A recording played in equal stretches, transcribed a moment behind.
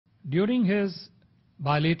During his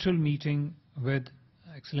bilateral meeting with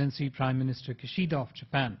Excellency Prime Minister Kishida of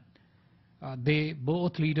Japan,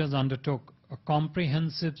 both leaders undertook a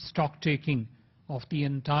comprehensive stock-taking of the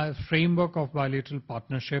entire framework of bilateral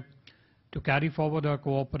partnership to carry forward our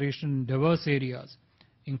cooperation in diverse areas,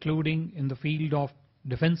 including in the field of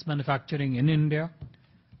defense manufacturing in India,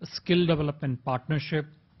 a skill development partnership,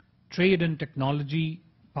 trade and technology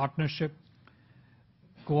partnership,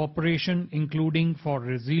 cooperation including for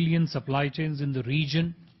resilient supply chains in the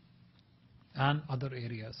region and other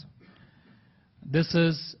areas. This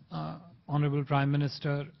is Honorable Prime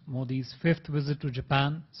Minister Modi's 5th visit to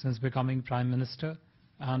Japan since becoming Prime Minister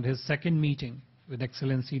and his 2nd meeting with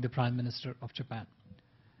Excellency the Prime Minister of Japan.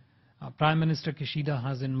 Prime Minister Kishida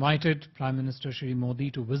has invited Prime Minister Shri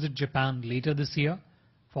Modi to visit Japan later this year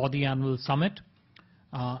for the annual summit.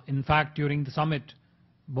 In fact, during the summit,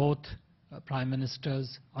 both Prime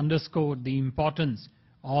Ministers underscored the importance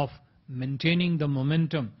of maintaining the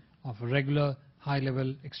momentum of regular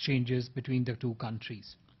high-level exchanges between the two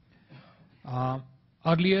countries.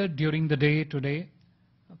 Earlier during the day today,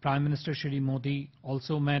 Prime Minister Shri Modi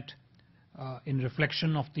also met in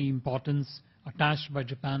reflection of the importance attached by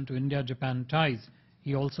Japan to India-Japan ties.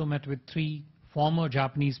 He also met with 3 former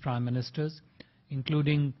Japanese Prime Ministers,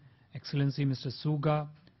 including Excellency Mr. Suga,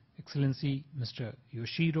 Excellency Mr.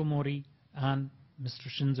 Yoshihiro Mori, and Mr.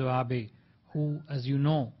 Shinzo Abe, who, as you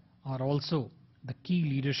know, are also the key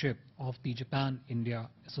leadership of the Japan-India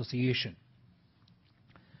Association.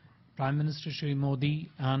 Prime Minister Shri Modi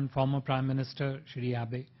and former Prime Minister Shri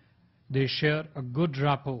Abe, they share a good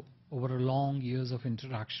rapport over long years of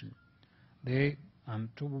interaction.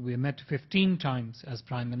 We met 15 times as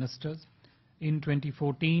Prime Ministers. In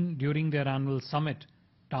 2014, during their annual summit,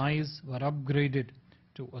 ties were upgraded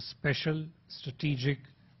to a special, strategic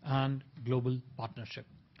and global partnership.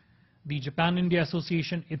 The Japan-India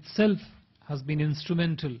Association itself has been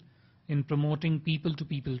instrumental in promoting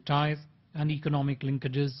people-to-people ties and economic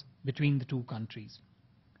linkages between the two countries.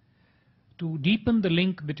 To deepen the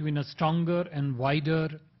link between a stronger and wider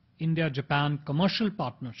India-Japan commercial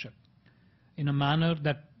partnership in a manner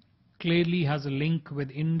that clearly has a link with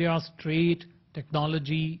India's trade,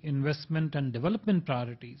 technology, investment and development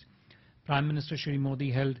priorities, Prime Minister Shri Modi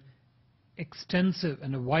held extensive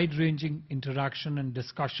and a wide-ranging interaction and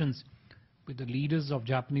discussions with the leaders of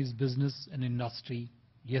Japanese business and industry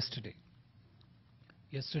yesterday.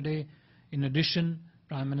 In addition,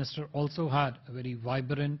 Prime Minister also had a very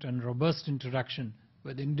vibrant and robust interaction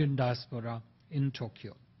with Indian diaspora in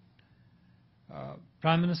Tokyo.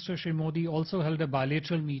 Prime Minister Shri Modi also held a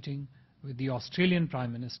bilateral meeting with the Australian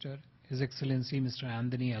Prime Minister, His Excellency Mr.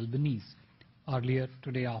 Anthony Albanese, earlier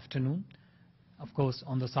today afternoon, of course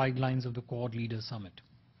on the sidelines of the Quad Leaders Summit.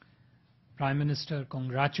 Prime Minister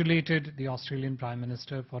congratulated the Australian Prime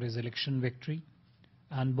Minister for his election victory,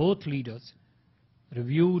 and both leaders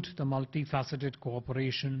reviewed the multifaceted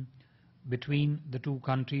cooperation between the two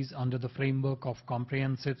countries under the framework of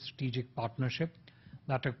comprehensive strategic partnership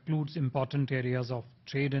that includes important areas of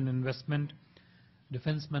trade and investment,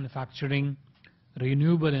 defense manufacturing,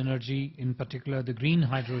 renewable energy, in particular the green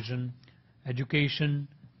hydrogen, education,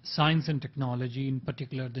 science and technology, in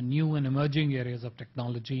particular the new and emerging areas of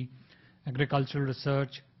technology, agricultural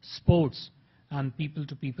research, sports, and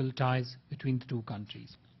people-to-people ties between the two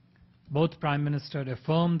countries. Both Prime Ministers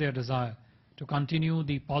affirmed their desire to continue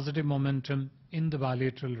the positive momentum in the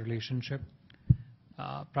bilateral relationship.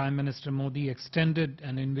 Prime Minister Modi extended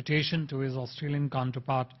an invitation to his Australian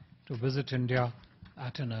counterpart to visit India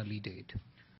at an early date.